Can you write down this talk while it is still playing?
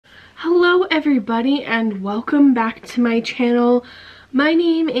everybody, and welcome back to my channel. My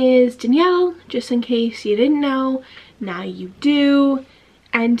name is Danielle, just in case you didn't know. Now you do.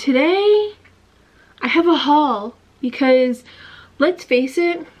 And today I have a haul because, let's face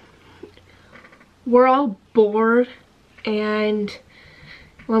it, we're all bored, and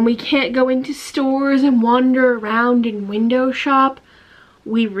when we can't go into stores and wander around and window shop,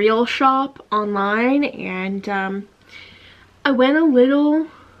 we reel shop online. And I went a little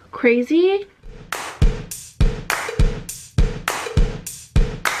crazy.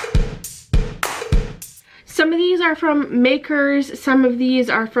 Some of these are from makers, some of these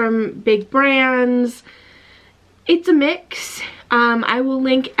are from big brands. It's a mix. I will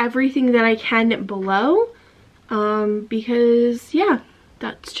link everything that I can below because yeah,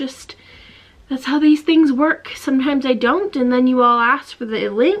 that's how these things work. Sometimes I don't, and then you all ask for the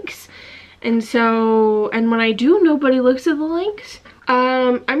links, and when I do, nobody looks at the links.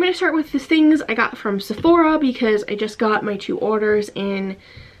 I'm gonna start with the things I got from Sephora because I just got my 2 orders in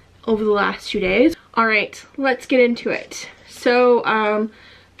over the last 2 days. Alright, let's get into it. So,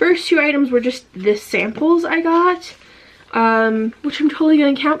 first 2 items were just the samples I got, which I'm totally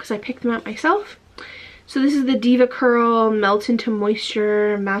gonna count because I picked them out myself. So this is the Diva Curl Melt into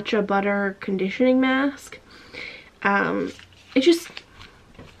Moisture Matcha Butter Conditioning Mask. I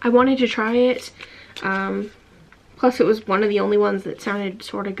wanted to try it. Plus it was one of the only ones that sounded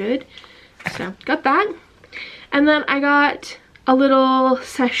sort of good. So got that. And then I got a little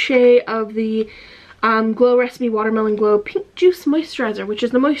sachet of the Glow Recipe Watermelon Glow Pink Juice Moisturizer, which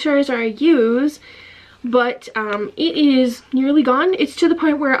is the moisturizer I use, but it is nearly gone. It's to the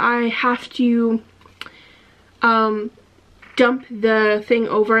point where I have to dump the thing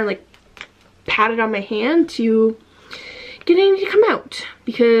over and like pat it on my hand to get it to come out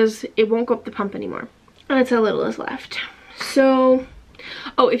because it won't go up the pump anymore. And that's how little is left. So,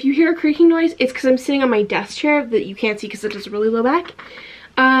 oh, if you hear a creaking noise, it's because I'm sitting on my desk chair that you can't see because it is really low back.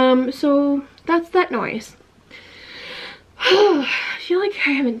 So that's that noise. I feel like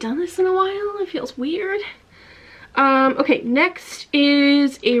I haven't done this in a while. It feels weird. Okay, next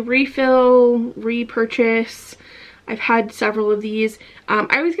is a refill repurchase. I've had several of these.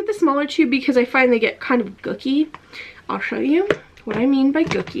 I always get the smaller tube because I find they get kind of gooky. I'll show you what I mean by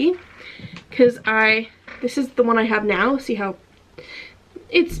gooky. Because this is the one I have now. See how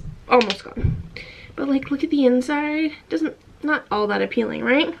it's almost gone. But like, look at the inside. Not all that appealing,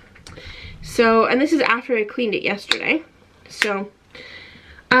 right? So, and this is after I cleaned it yesterday. So,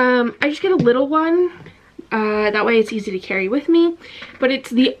 I just get a little one. That way it's easy to carry with me. But it's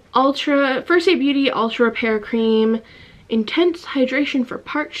the First Aid Beauty Ultra Repair Cream Intense Hydration for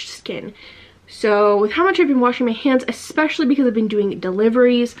Parched Skin. So with how much I've been washing my hands, especially because I've been doing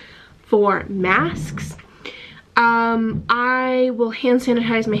deliveries for masks, I will hand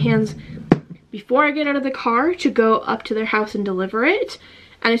sanitize my hands before I get out of the car to go up to their house and deliver it.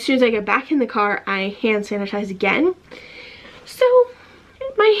 And as soon as I get back in the car, I hand sanitize again. So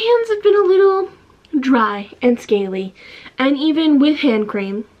my hands have been a little dry and scaly, and even with hand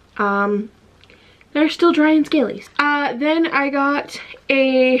cream they're still dry and scaly. Then I got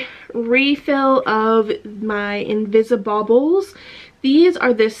a refill of my Invisibobbles. These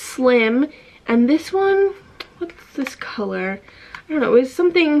are this slim, and this one, what's this color? I don't know, it's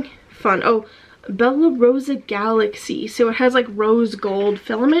something fun. Oh, Bella Rosa Galaxy. So it has like rose gold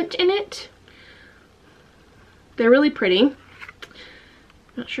filament in it. They're really pretty.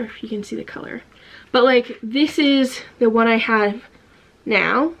 Not sure if you can see the color. But like, this is the one I have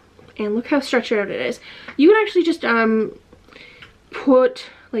now, and look how stretched out it is. You can actually just put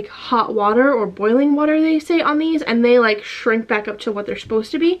like hot water or boiling water, they say, on these, and they like shrink back up to what they're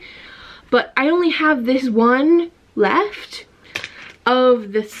supposed to be. But I only have this one left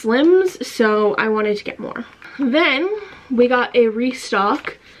of the slims, so I wanted to get more. Then we got a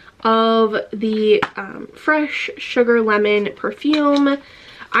restock of the Fresh Sugar Lemon perfume.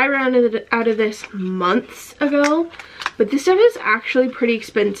 I ran out of this months ago, but this stuff is actually pretty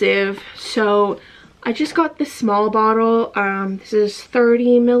expensive, so I just got this small bottle. This is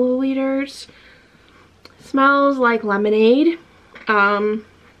 30 milliliters. Smells like lemonade. Oh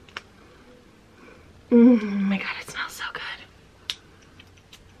my god, it smells so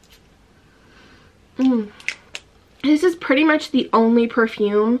good. This is pretty much the only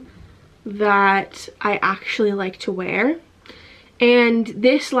perfume that I actually like to wear. And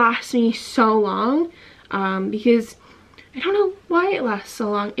this lasts me so long because I don't know why it lasts so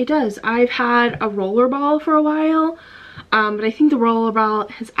long. It does. I've had a rollerball for a while, but I think the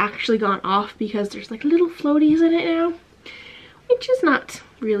rollerball has actually gone off because there's like little floaties in it now, which is not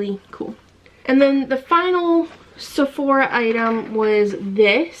really cool. And then the final Sephora item was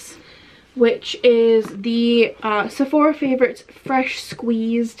this. which is the Sephora Favorites Fresh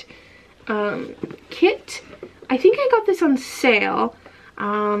Squeezed kit. I think I got this on sale.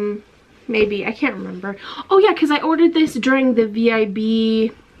 Maybe, I can't remember. Oh yeah, because I ordered this during the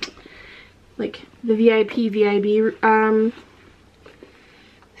VIB, like the VIB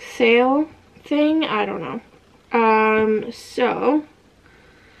sale thing. I don't know. So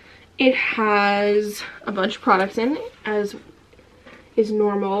it has a bunch of products in it, as is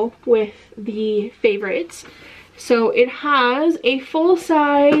normal with the favorites. So it has a full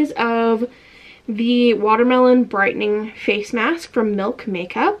size of the Watermelon Brightening Face Mask from Milk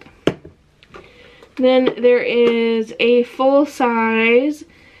Makeup. Then there is a full size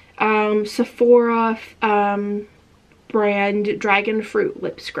Sephora brand Dragon Fruit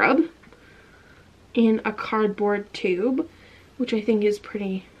Lip Scrub in a cardboard tube, which I think is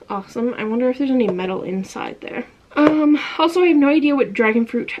pretty awesome. I wonder if there's any metal inside there. Also, I have no idea what dragon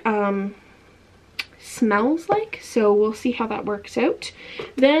fruit smells like, so we'll see how that works out.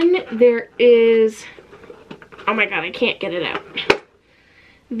 Then there is, oh my god, I can't get it out,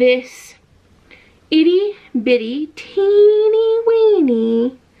 this itty bitty teeny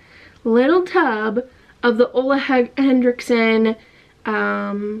weeny little tub of the Ole Henriksen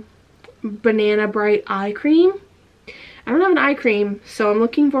Banana Bright Eye Cream. I don't have an eye cream, so I'm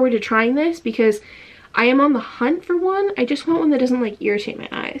looking forward to trying this because I am on the hunt for one. I just want one that doesn't like irritate my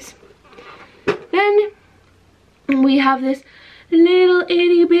eyes. Then we have this little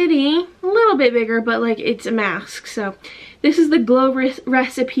itty bitty, a little bit bigger, but like it's a mask. So this is the Glow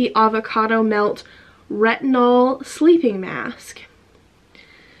Recipe Avocado Melt Retinol Sleeping Mask.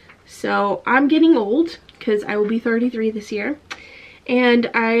 So I'm getting old because I will be 33 this year, and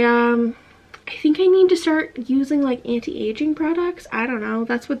I think I need to start using like anti-aging products. I don't know,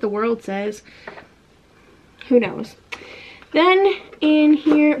 that's what the world says. Who knows? Then in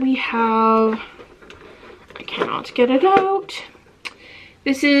here we have, I cannot get it out.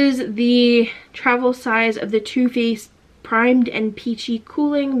 This is the travel size of the Too Faced Primed and Peachy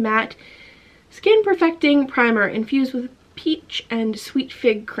Cooling Matte Skin Perfecting Primer infused with peach and sweet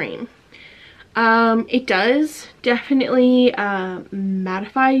fig cream. It does definitely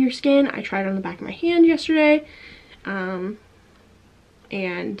mattify your skin. I tried it on the back of my hand yesterday, and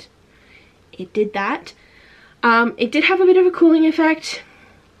it did that. It did have a bit of a cooling effect.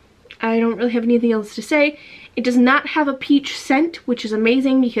 I don't really have anything else to say. It does not have a peach scent, which is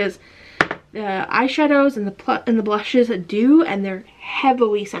amazing because the eyeshadows and the blushes do, and they're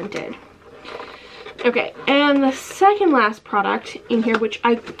heavily scented. Okay, and the second last product in here, which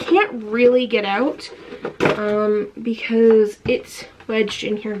I can't really get out because it's wedged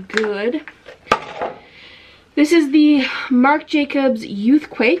in here good. This is the Marc Jacobs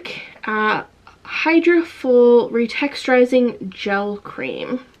Youthquake Hydra Full Retexturizing Gel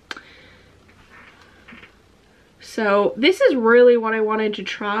Cream. So this is really what I wanted to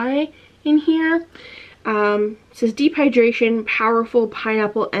try in here. It says deep hydration, powerful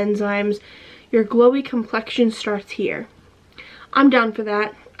pineapple enzymes. Your glowy complexion starts here. I'm down for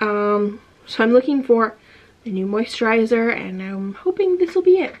that. So I'm looking for the new moisturizer, and I'm hoping this will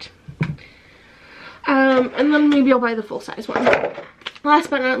be it. And then maybe I'll buy the full size one. Last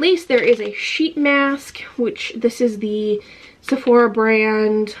but not least, there is a sheet mask, which this is the Sephora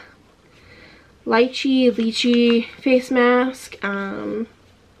brand Lychee face mask. Don't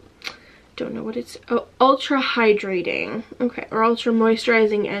know what it's, oh, ultra hydrating. Okay, or ultra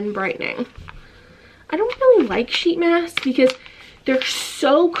moisturizing and brightening. I don't really like sheet masks because they're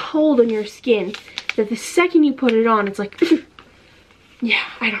so cold on your skin that the second you put it on, it's like, yeah,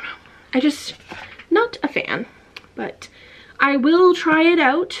 I don't know. I just, not a fan, but I will try it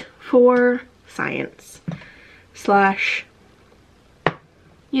out for science slash,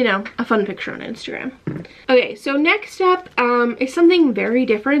 you know, a fun picture on Instagram. Okay, so next up is something very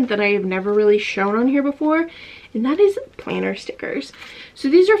different that I have never really shown on here before, and that is planner stickers. So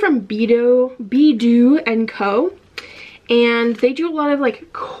these are from Beedo and Co. And they do a lot of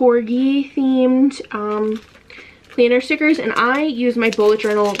like corgi themed planner stickers, and I use my bullet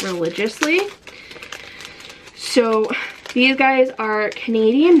journal religiously. So these guys are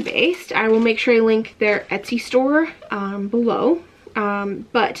Canadian based. I will make sure I link their Etsy store below.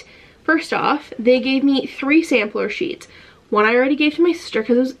 But first off, they gave me 3 sampler sheets. One I already gave to my sister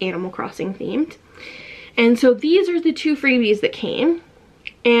because it was Animal Crossing themed. And so these are the 2 freebies that came.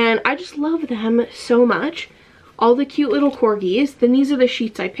 And I just love them so much. All the cute little corgis. Then these are the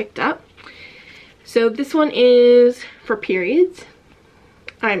sheets I picked up. So this one is for periods.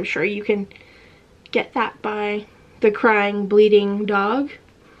 I'm sure you can get that by the crying, bleeding dog.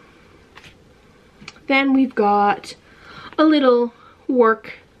 Then we've got a little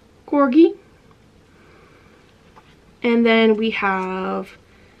work corgi. And then we have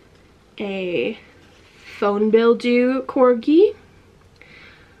a phone bill-due corgi,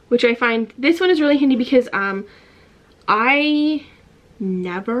 which I find this one is really handy because I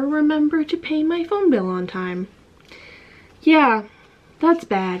never remember to pay my phone bill on time. Yeah, that's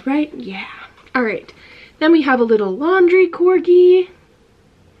bad, right? Yeah. All right. Then we have a little laundry corgi.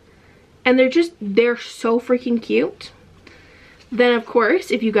 And they're so freaking cute. Then, of course,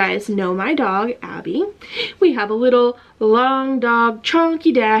 if you guys know my dog, Abby, we have a little long dog,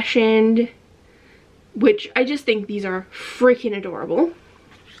 Chunky Dachshund, which I just think these are freaking adorable.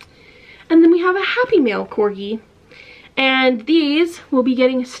 And then we have a Happy Mail corgi. And these will be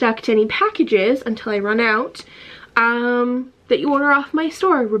getting stuck to any packages until I run out that you order off my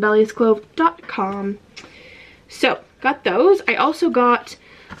store, rebelliousclove.com. So, got those. I also got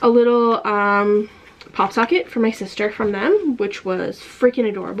a little pop socket for my sister from them, which was freaking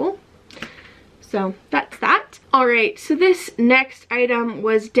adorable. So that's that. All right, so this next item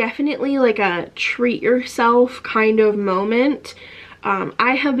was definitely like a treat yourself kind of moment.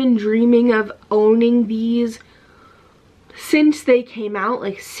 I have been dreaming of owning these since they came out,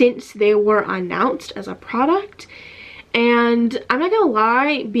 like since they were announced as a product. And I'm not gonna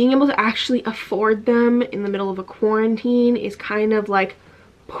lie, being able to actually afford them in the middle of a quarantine is kind of like,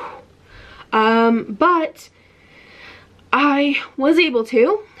 but I was able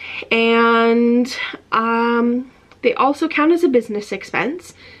to, and they also count as a business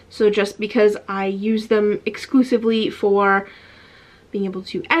expense. So just because I use them exclusively for being able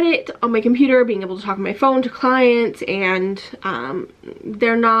to edit on my computer, being able to talk on my phone to clients, and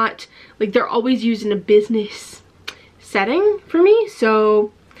they're not, like, they're always used in a business setting for me.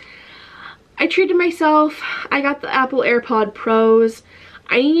 So I treated myself. I got the Apple AirPod Pros.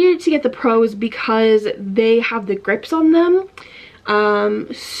 I needed to get the Pros because they have the grips on them.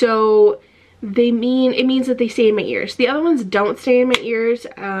 So it means that they stay in my ears. The other ones don't stay in my ears.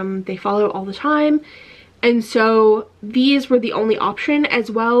 They fall out all the time. And so these were the only option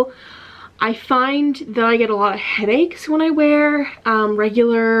as well. I find that I get a lot of headaches when I wear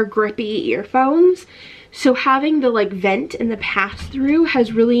regular grippy earphones. So having the like vent and the pass-through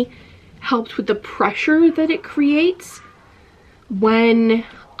has really helped with the pressure that it creates when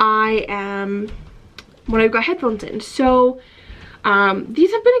I've got headphones in. So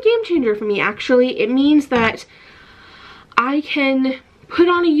these have been a game changer for me, actually. It means that I can put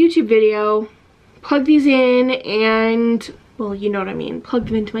on a YouTube video, plug these in, and, well, you know what I mean, plug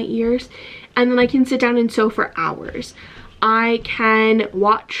them into my ears, and then I can sit down and sew for hours. I can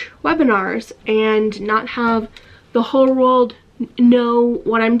watch webinars and not have the whole world know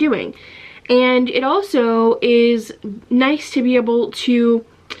what I'm doing. And it also is nice to be able to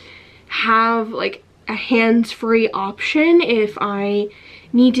have like a hands-free option if I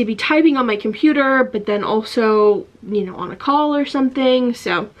need to be typing on my computer, but then also, you know, on a call or something.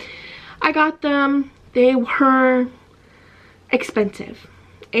 So I got them. They were expensive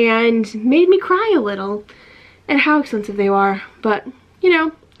and made me cry a little at how expensive they are. But, you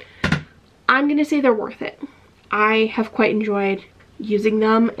know, I'm gonna say they're worth it. I have quite enjoyed using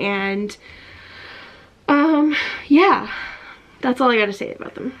them, and yeah, that's all I gotta say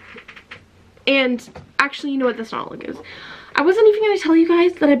about them. And actually, you know what, that's not all it is. I wasn't even gonna tell you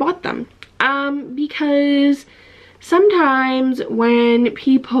guys that I bought them, because sometimes when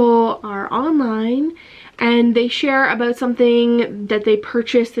people are online and they share about something that they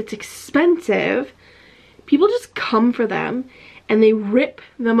purchased that's expensive, people just come for them and they rip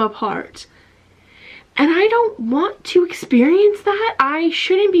them apart. And I don't want to experience that. I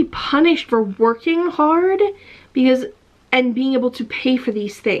shouldn't be punished for working hard and being able to pay for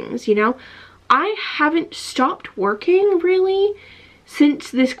these things, you know? I haven't stopped working really since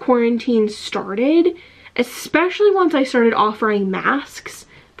this quarantine started, especially once I started offering masks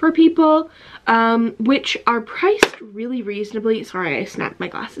for people, which are priced really reasonably. Sorry, I snapped my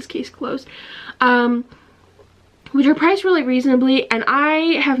glasses case closed. Which are priced really reasonably, and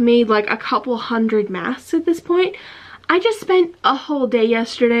I have made like a couple hundred masks at this point. I just spent a whole day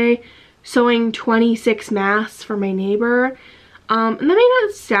yesterday sewing 26 masks for my neighbor. And that may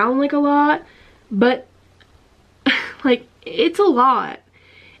not sound like a lot, but like, it's a lot.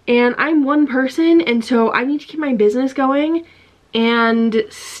 And I'm one person, and so I need to keep my business going and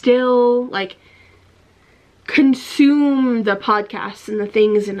still like consume the podcasts and the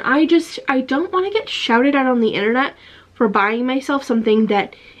things. And I don't want to get shouted at on the internet for buying myself something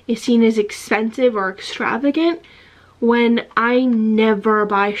that is seen as expensive or extravagant when I never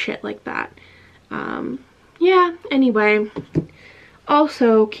buy shit like that. Yeah, anyway,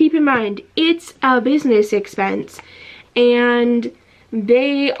 also keep in mind it's a business expense, and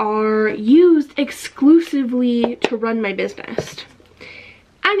they are used exclusively to run my business.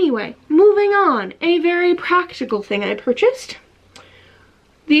 Anyway, moving on, a very practical thing I purchased.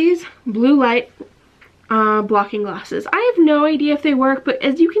 These blue light blocking glasses. I have no idea if they work, but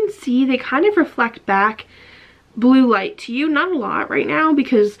as you can see, they kind of reflect back blue light to you. Not a lot right now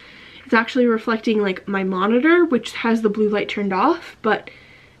because it's actually reflecting like my monitor, which has the blue light turned off, but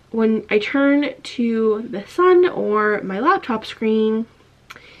when I turn to the sun or my laptop screen,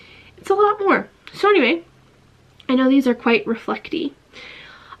 it's a lot more. So anyway, I know these are quite reflecty.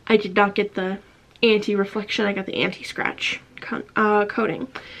 I did not get the anti-reflection, I got the anti-scratch coating.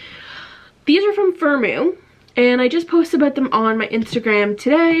 These are from Firmoo, and I just posted about them on my Instagram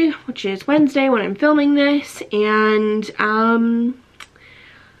today, which is Wednesday when I'm filming this, and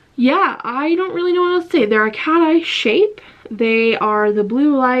yeah, I don't really know what else to say. They're a cat eye shape. They are the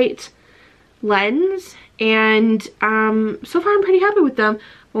blue light lens, and so far I'm pretty happy with them.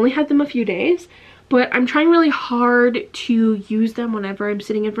 I've only had them a few days, but I'm trying really hard to use them whenever I'm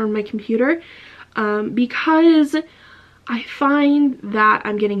sitting in front of my computer because I find that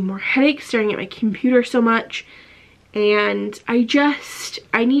I'm getting more headaches staring at my computer so much, and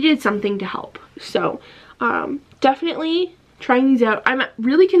I needed something to help. So definitely trying these out. I'm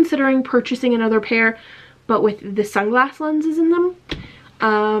really considering purchasing another pair, but with the sunglass lenses in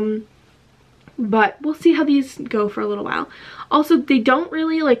them. But we'll see how these go for a little while. Also, they don't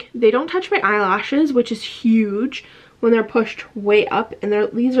really they don't touch my eyelashes, which is huge when they're pushed way up, and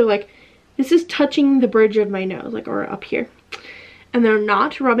these are like, this is touching the bridge of my nose, like, or up here, and they're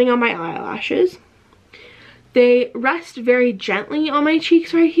not rubbing on my eyelashes. They rest very gently on my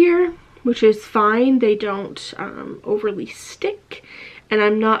cheeks right here, which is fine. They don't overly stick, and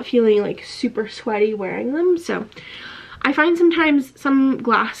I'm not feeling like super sweaty wearing them. So I find sometimes some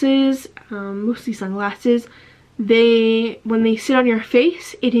glasses, mostly sunglasses, when they sit on your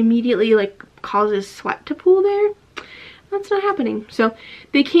face, it immediately like causes sweat to pool there. That's not happening. So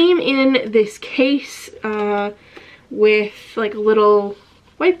they came in this case with like a little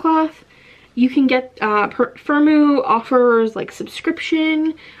wipe cloth. You can get Firmoo offers like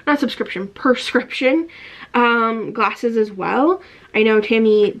prescription glasses as well. I know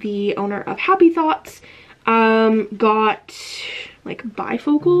Tammy, the owner of Happy Thoughts, got like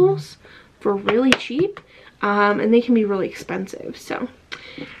bifocals for really cheap, and they can be really expensive. So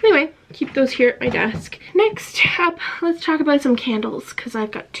anyway, keep those here at my desk. Next up, let's talk about some candles, because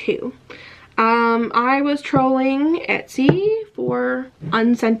I've got two. I was trolling Etsy for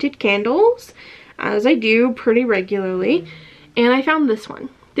unscented candles, as I do pretty regularly, and I found this one.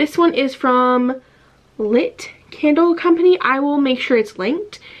 This one is from Lit Candle Company. I will make sure it's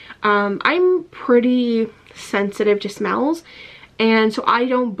linked. I'm pretty sensitive to smells, and so I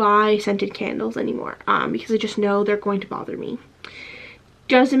don't buy scented candles anymore because I just know they're going to bother me.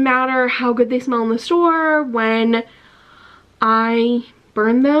 Doesn't matter how good they smell in the store, when I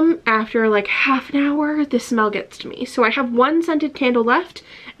burn them after like half an hour, the smell gets to me. So I have one scented candle left,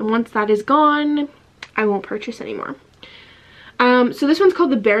 and once that is gone, I won't purchase anymore. So this one's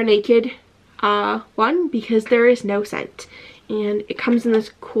called the Bare Naked one, because there is no scent, and it comes in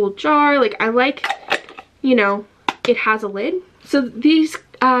this cool jar. Like, I like, you know, it has a lid. So these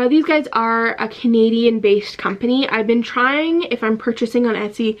guys are a Canadian-based company. I've been trying, if I'm purchasing on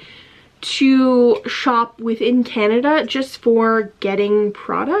Etsy, to shop within Canada just for getting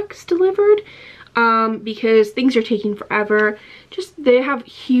products delivered, because things are taking forever. They have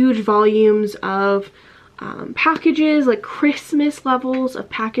huge volumes of packages, like Christmas levels of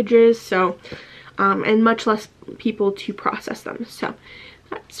packages, so and much less people to process them. So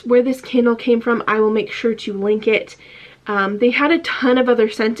that's where this candle came from. I will make sure to link it. They had a ton of other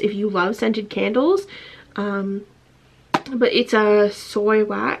scents if you love scented candles, but it's a soy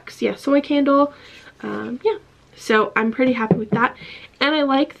wax, yeah, soy candle. Yeah, so I'm pretty happy with that, and I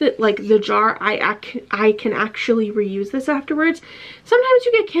like that, like, the jar, I can actually reuse this afterwards. Sometimes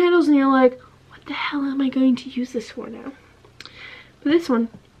you get candles and you're like, what the hell am I going to use this for now? But this one,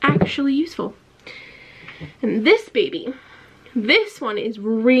 actually useful. And this baby, this one is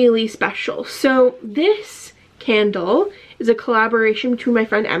really special. So this candle is a collaboration between my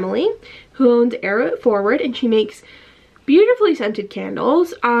friend Emily, who owns Arrow It Forward, and she makes beautifully scented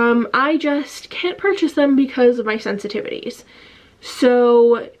candles. I just can't purchase them because of my sensitivities.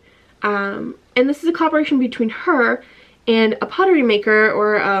 So and this is a collaboration between her and a pottery maker,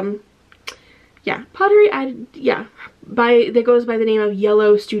 or yeah, pottery, that goes by the name of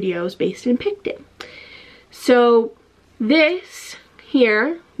Yellow Studios, based in Picton. So this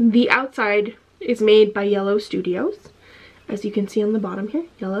here, the outside is made by Yellow Studios, as you can see on the bottom here,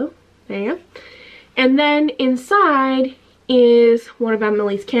 yellow, there you go. And then inside is one of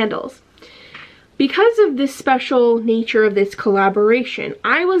Emily's candles. Because of this special nature of this collaboration,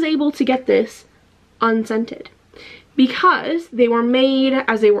 I was able to get this unscented because they were made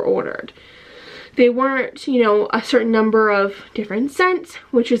as they were ordered. They weren't, you know, a certain number of different scents,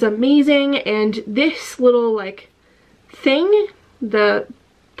 which is amazing. And this little like thing, the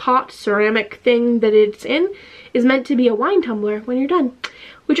pot ceramic thing that it's in, is meant to be a wine tumbler when you're done,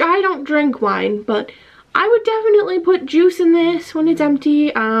 which I don't drink wine, but I would definitely put juice in this when it's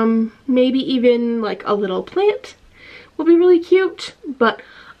empty. Maybe even like a little plant will be really cute. But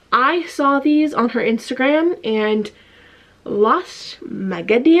I saw these on her Instagram and lost my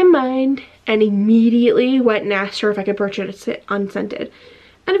goddamn mind and immediately went and asked her if I could purchase it unscented.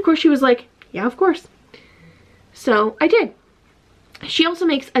 And of course she was like, yeah, of course. So I did. She also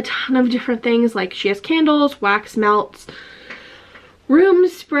makes a ton of different things, like she has candles, wax melts, room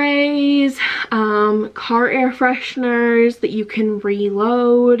sprays, car air fresheners that you can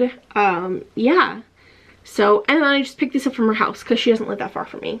reload. Yeah. So, and then I just picked this up from her house because she doesn't live that far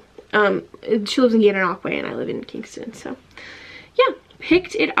from me. She lives in Gananoque and I live in Kingston. So, yeah,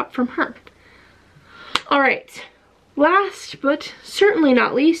 picked it up from her. Alright, last but certainly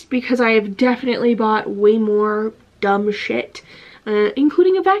not least, because I have definitely bought way more dumb shit,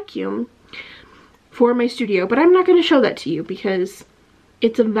 including a vacuum for my studio, but I'm not going to show that to you because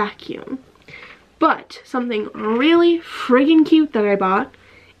it's a vacuum. But something really friggin' cute that I bought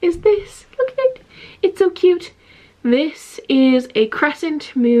is this. Look at it. It's so cute. This is a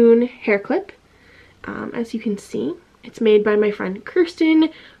crescent moon hair clip. As you can see, it's made by my friend Kirsten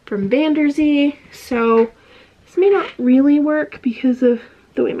from Vanderzee. So this may not really work because of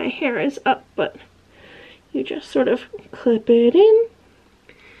the way my hair is up, but you just sort of clip it in.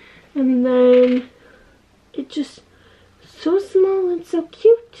 And then it just so small and so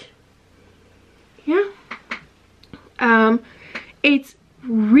cute. Yeah. It's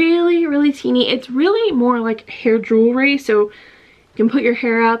really teeny. It's really more like hair jewelry, so you can put your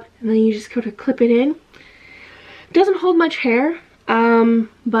hair up and then you just go to clip it in. It doesn't hold much hair,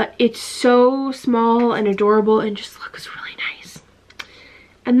 but it's so small and adorable and just looks really nice.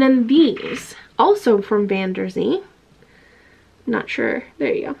 And then these, also from Vanderzee. Not sure.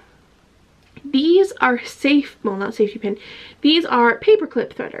 There you go. These are not safety pin. These are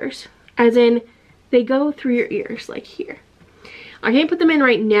paperclip threaders, as in they go through your ears like here. I can't put them in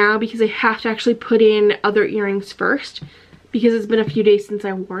right now because I have to actually put in other earrings first because it's been a few days since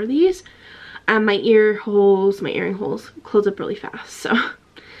I wore these. My earring holes close up really fast, so.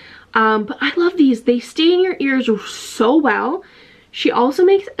 But I love these. They stay in your ears so well. She also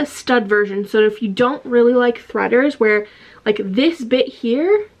makes a stud version, so if you don't really like threaders where like this bit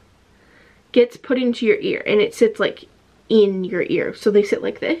here gets put into your ear and it sits like in your ear, so they sit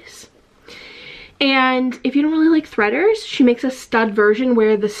like this. And if you don't really like threaders, she makes a stud version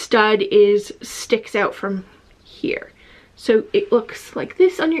where the stud sticks out from here. So it looks like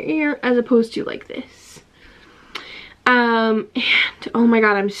this on your ear as opposed to like this. And oh my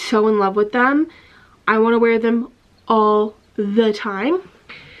god, I'm so in love with them. I want to wear them all the time.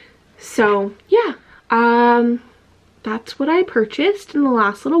 So yeah, that's what I purchased in the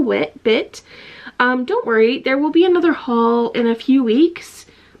last little bit. Don't worry, there will be another haul in a few weeks,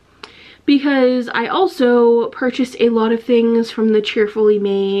 because I also purchased a lot of things from the Cheerfully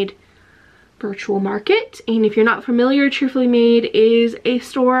Made virtual market. And if you're not familiar, Cheerfully Made is a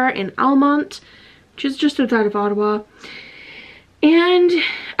store in Almont, which is just outside of Ottawa. And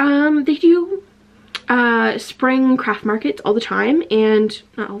they do spring craft markets all the time, and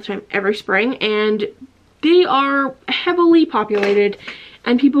not all the time, every spring, and they are heavily populated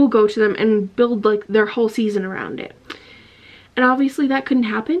and people go to them and build like their whole season around it. And obviously that couldn't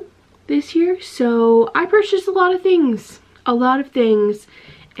happen this year, so I purchased a lot of things,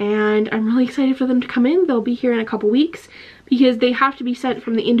 and I'm really excited for them to come in. They'll be here in a couple weeks because they have to be sent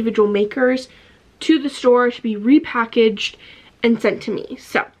from the individual makers to the store to be repackaged and sent to me.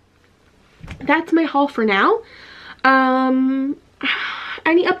 So that's my haul for now. Any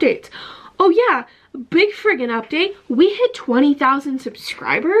updates? Oh yeah, big friggin' update. We hit 20,000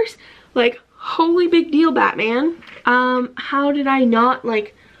 subscribers. Like, holy big deal, Batman. How did I not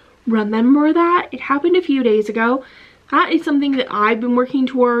like remember that? It happened a few days ago. That is something that I've been working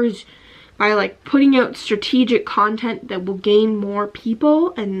towards by like putting out strategic content that will gain more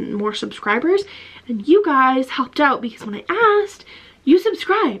people and more subscribers. And you guys helped out because when I asked, you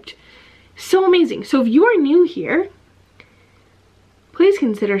subscribed. So amazing. So if you are new here, please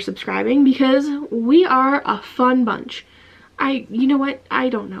consider subscribing because we are a fun bunch. You know what? I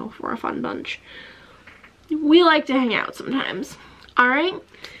don't know if we're a fun bunch. We like to hang out sometimes. Alright?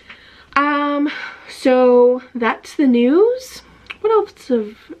 So that's the news. What else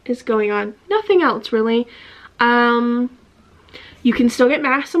is going on? Nothing else really. You can still get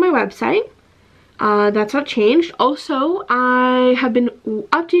masks on my website. That's not changed. Also, I have been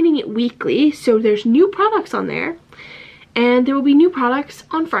updating it weekly, so there's new products on there, and there will be new products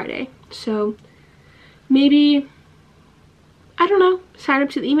on Friday. So maybe, I don't know, sign up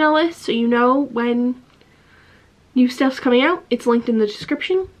to the email list so you know when new stuff's coming out. It's linked in the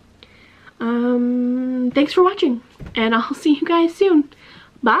description. Thanks for watching, and I'll see you guys soon.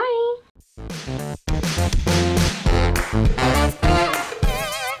 Bye!